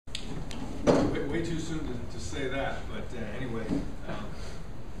way too soon to say that, but anyway,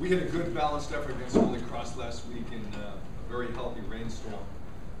 we had a good balanced effort against Holy Cross last week in a very healthy rainstorm.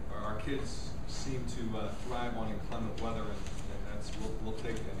 Our kids seem to thrive on inclement weather, and that's we'll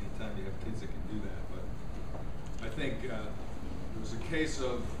take it anytime you have kids that can do that. But I think it was a case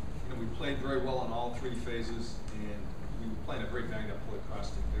of, we played very well in all three phases, and we were playing a very banged up Holy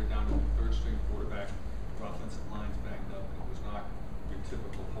Cross team. They're down to the third string quarterback, their offensive line's banged up, and it was not your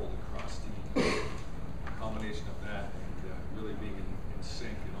typical Holy Cross team. A combination of that and really being in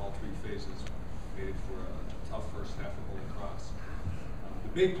sync in all three phases made it for a tough first half of Holy Cross. The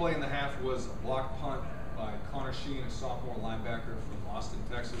big play in the half was a block punt by Connor Sheen, a sophomore linebacker from Austin,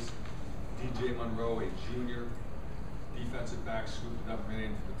 Texas. DJ Monroe, a junior defensive back, scooped it up and ran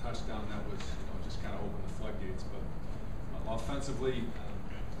in for the touchdown. That was, just kind of opened the floodgates. But offensively,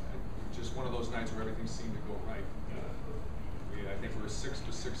 just one of those nights where everything seemed to go right. I think we were 6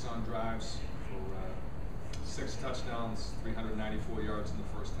 for 6 on drives for 6 touchdowns, 394 yards in the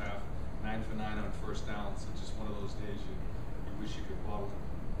first half, 9 for 9 on first downs. It's just one of those days you wish you could go out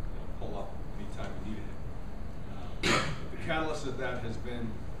and pull up anytime you needed it. The catalyst of that has been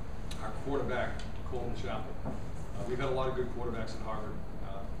our quarterback, Colton Chappell. We've had a lot of good quarterbacks at Harvard.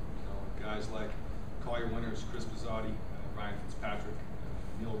 Guys like Collier Winters, Chris Bizzotti, Ryan Fitzpatrick,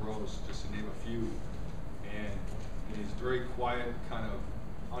 Neil Rose, just to name a few. And in his very quiet, kind of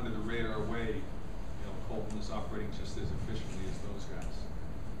under the radar way, Colton is operating just as efficiently as those guys.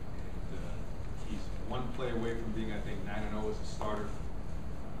 And he's one play away from being, I think, 9-0 as a starter.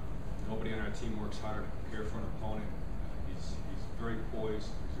 Nobody on our team works harder to prepare for an opponent. He's very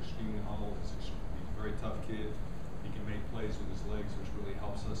poised. He's extremely humble. He's a very tough kid. He can make plays with his legs, which really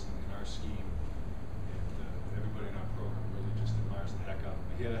helps us in our scheme. And everybody in our program really just admires the heck out of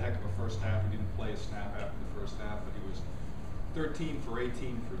him. He had a heck of a first half. He didn't play a snap after the first half, but he was 13 for 18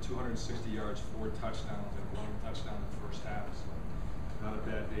 for 260 yards, 4 touchdowns, and 1 touchdown in the first half. So not a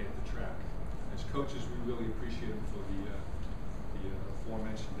bad day at the track. As coaches, we really appreciate him for the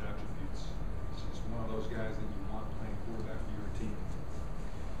aforementioned attributes. He's just one of those guys that you want playing quarterback for your team.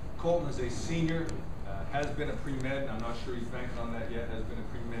 Colton is a senior, has been a pre-med, I'm not sure he's banking on that yet, has been a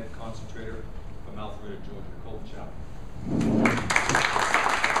pre-med concentrator from Alpharetta, Georgia. Colton Chappell.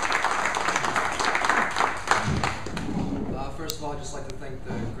 First of all, I'd just like to thank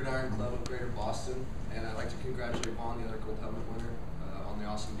the Gridiron Club of Greater Boston, and I'd like to congratulate Vaughn, the other gold helmet winner, on the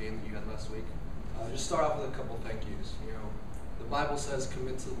awesome game that you had last week. Just start off with a couple thank yous. The Bible says,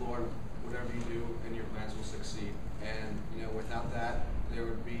 commit to the Lord whatever you do, and your plans will succeed. And without that, there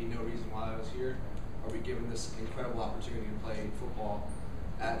would be no reason why I was here, or be given this incredible opportunity to play football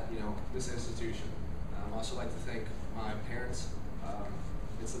at this institution. I'd also like to thank my parents.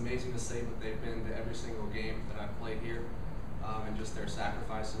 It's amazing to say that they've been to every single game that I've played here, and just their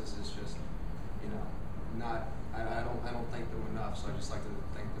sacrifices is just, I don't thank them enough. So I just like to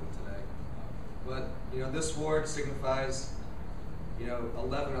thank them today. But this award signifies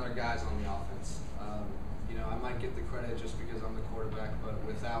 11 other guys on the offense. I might get the credit just because I'm the quarterback, but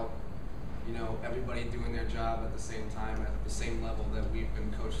without everybody doing their job at the same time, at the same level that we've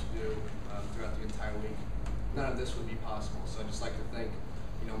been coached to do throughout the entire week, none of this would be possible. So I'd just like to thank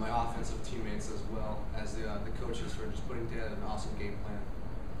my offensive teammates as well as the coaches for just putting together an awesome game plan.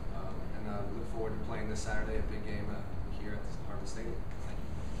 And look forward to playing this Saturday, a big game here at Harvard Stadium.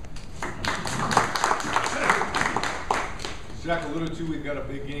 Thank you. Jack alluded to, we've got a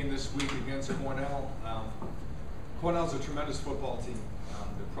big game this week against Cornell. Cornell's a tremendous football team.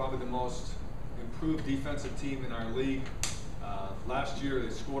 They're probably the most improved defensive team in our league. Last year, they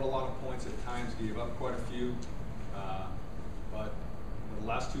scored a lot of points at times, gave up quite a few. But the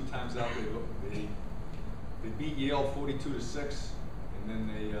last 2 times out, they beat Yale 42-6, and then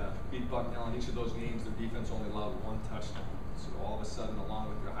they beat Bucknell. In each of those games, their defense only allowed 1 touchdown. So all of a sudden, along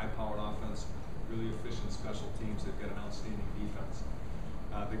with their high-powered offense, really efficient special teams, they've got an outstanding defense.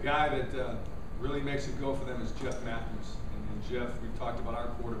 The guy that really makes it go for them is Jeff Matthews. And Jeff, we've talked about our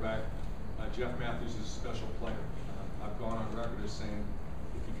quarterback. Jeff Matthews is a special player. I've gone on record as saying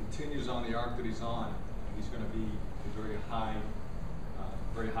if he continues on the arc that he's on, he's going to be a very high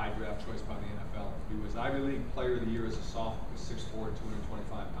draft choice by the NFL. He was Ivy League Player of the Year as a sophomore, 6'4",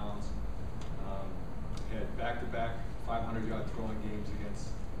 225 pounds. Had back-to-back 500-yard throwing games against,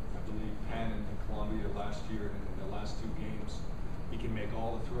 I believe, Penn and Columbia last year. And in the last 2 games, he can make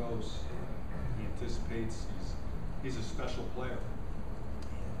all the throws. He anticipates. He's a special player.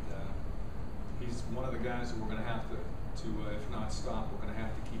 And he's one of the guys that we're going to have to, if not stop, we're going to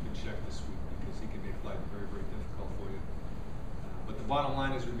have to keep in check this week because he can make life very, very difficult for you. But the bottom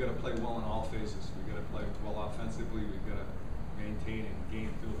line is we've got to play well in all phases. We've got to play well offensively. We've got to maintain and gain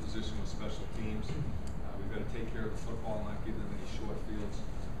field position with special teams. We've got to take care of the football and not give them any short fields.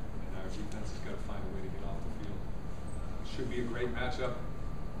 And our defense has got to find a way to get off the field. Should be a great matchup.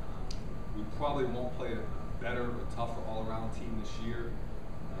 We probably won't play a better, a tougher all-around team this year.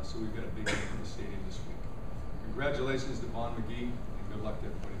 So we've got a big game in the stadium this week. Congratulations to Vaughn McGee, and good luck to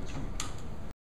everybody this week.